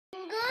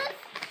Mongoose?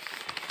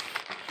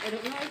 I don't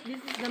know if this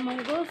is the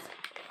mongoose.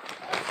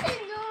 I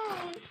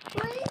know.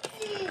 What is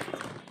it?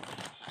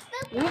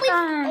 Your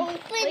turn.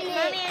 Open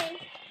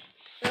it.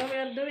 So we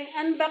are doing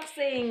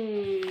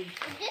unboxing.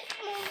 This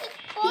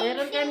mongoose.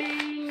 Meron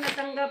kaming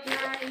natanggap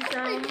na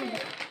isang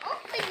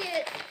Open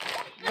it.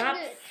 box.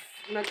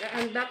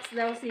 Mag-unbox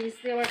daw si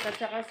Stewart at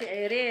saka si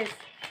Iris.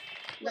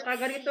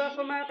 Nakaganito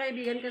ako mga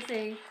kaibigan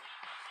kasi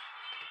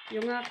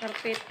yung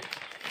carpet.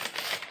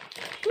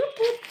 Whoop,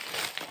 whoop.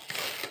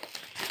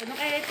 Ano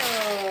kaya ito?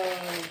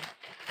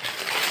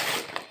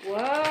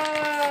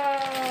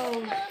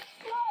 Wow!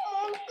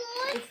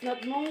 It's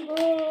not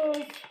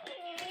mongoose.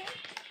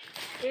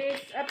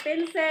 It's a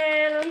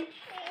pencil.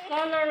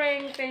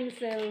 Coloring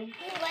pencil.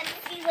 Let's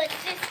see what's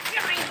this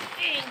giant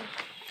thing.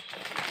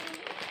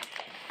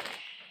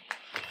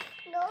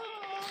 No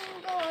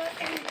mongoose.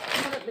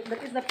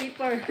 That is the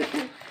paper.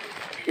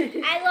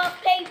 I love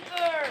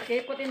paper.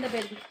 Okay, put in the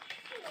bed.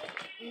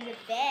 In the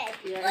bed.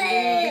 Yeah, and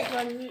then this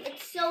one.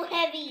 It's so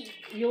heavy.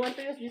 You want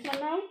to use this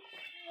one now?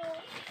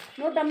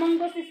 No, the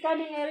mongoose is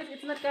coming, Iris.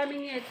 It's not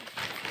coming yet.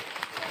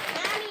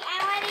 Mommy, I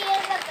want to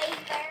use the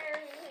paper.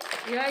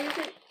 Yeah, you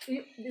can.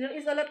 There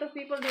is a lot of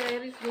people there,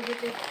 Iris. Go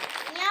get it.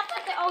 Yeah,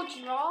 but they're all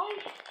wrong.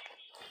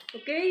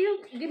 Okay,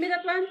 you give me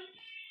that one.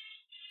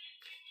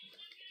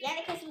 Yeah,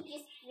 because we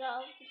just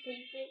draw the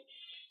paper.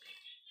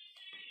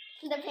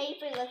 The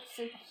paper looks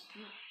so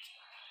cute.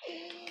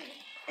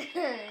 They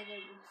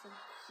look so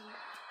cute.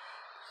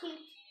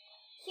 Cute.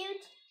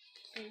 Cute.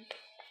 Cute.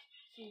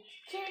 Cute.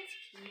 Cute.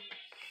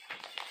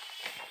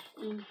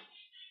 Cute.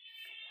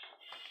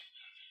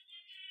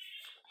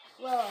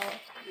 Whoa.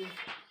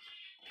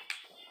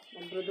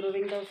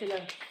 Nagdrawing daw sila.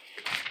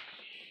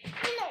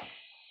 No.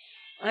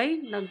 Ay,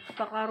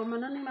 nagpakaroma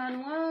na ni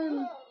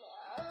Manuel.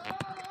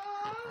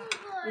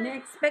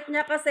 Ina-expect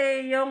niya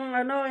kasi yung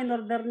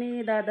in-order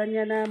ni dada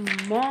niya na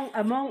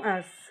Among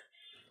Us.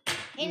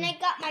 And I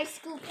got my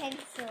school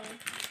pencil.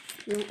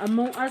 Yung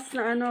Among Us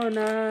na na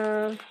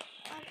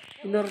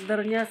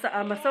in-order niya sa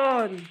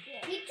Amazon.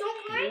 You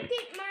don't like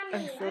it, Mommy.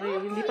 Ay, sorry.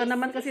 Hindi pa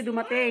naman kasi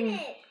dumating.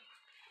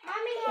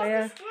 Mommy,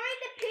 Kaya, destroy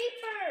the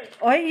paper.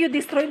 oy,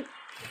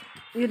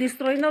 you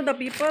destroy now the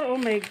paper?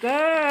 Oh my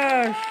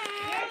gosh.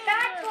 You're a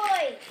bad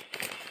boy.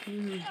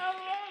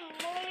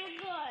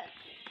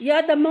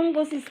 Yeah, the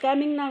mongoose is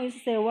coming now, is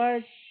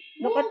Stewart.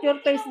 Look at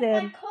your face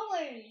there. My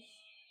colors.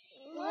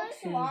 Looks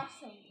so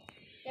awesome.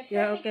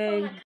 Yeah,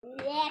 okay.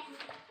 Yes.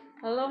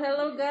 Hello,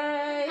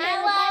 guys.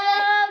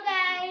 Hello,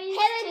 guys.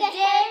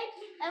 Today,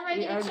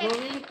 We are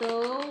going to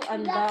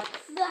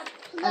unboxing.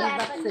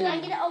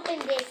 I'm gonna open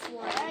this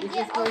one.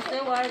 This is for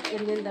Stewart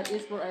and then that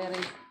is for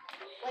Iris.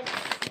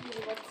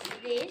 What's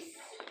this?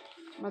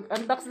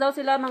 Mag-unbox daw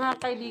sila mga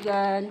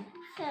kaibigan.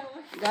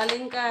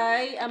 Galing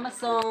kay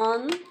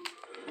Amazon.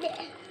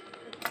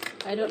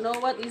 I don't know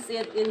what is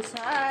it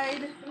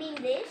inside. I mean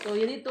this. So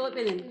you need to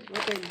open it.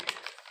 Open.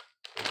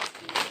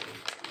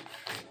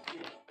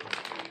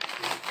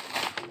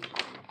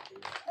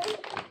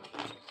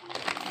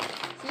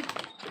 See?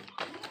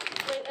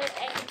 Wait, I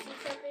can see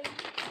something.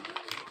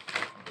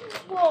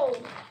 Whoa.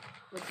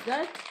 What's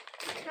that?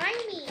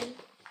 Tiny.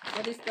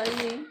 What is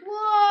tiny?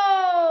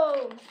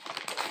 Whoa.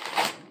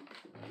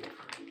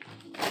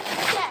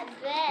 Look at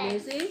that.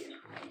 Messy?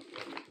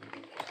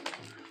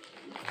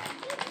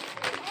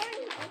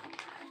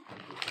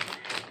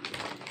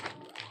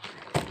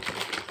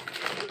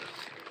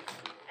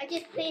 I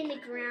just put it in the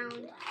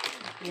ground.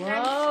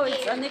 Wow,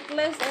 it's a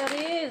necklace,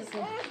 Iris.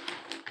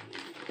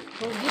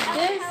 Who did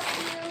this?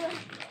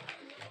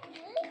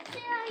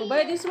 Who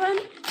buy this one?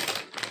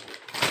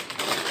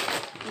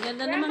 Ang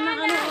ganda naman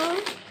ng oh.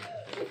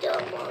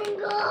 Oh my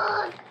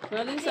God.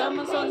 Galing sa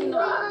Amazon,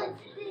 no?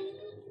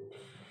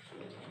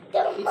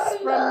 It's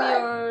from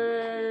your...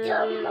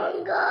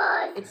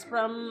 Us. It's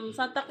from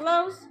Santa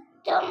Claus?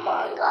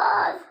 Among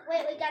Us.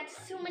 Wait, we got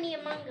so many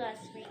Among Us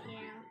right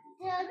now.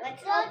 Let's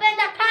open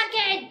the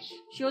package.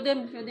 Show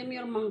them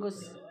your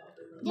mongoose.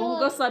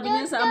 Mongoose, sabi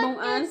niya sa Among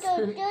Us.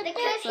 Sabi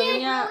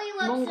niya,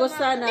 mongoose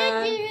sana.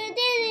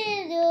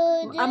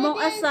 Among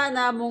Us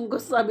sana,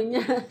 mongoose, sabi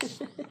niya.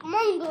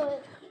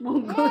 Mongoose.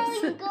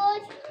 Mongoose.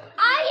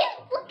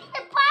 Look at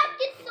the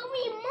package. So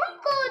many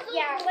mongooses.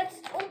 Yeah, let's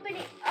open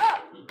it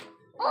up.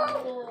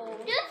 Oh,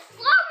 there's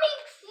something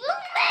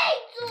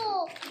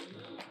tomato.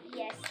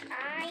 Yes,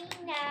 I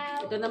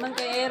know. Ito naman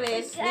kay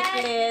Iris, A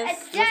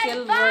necklace, na dead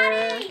silver.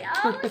 body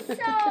also.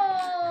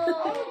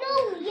 Oh no,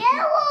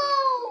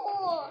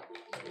 yellow.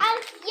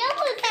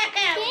 Yellow's dead.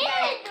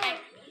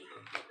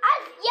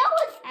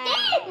 Yellow's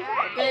dead.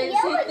 Okay,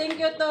 say thank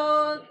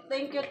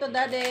you to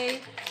Daddy.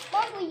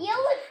 Mama,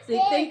 yellow's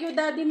Say dead. thank you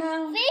Daddy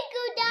now. Thank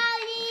you,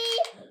 Daddy.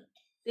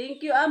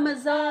 Thank you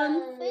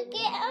Amazon.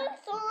 Forget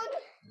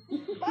Amazon.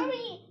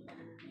 Mommy,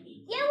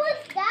 yellow's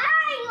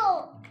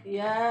died.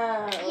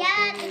 Yeah, okay.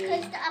 Yeah,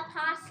 because the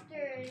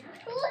imposter.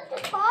 Who's the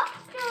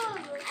imposter?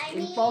 I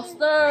mean,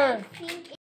 Imposter. I think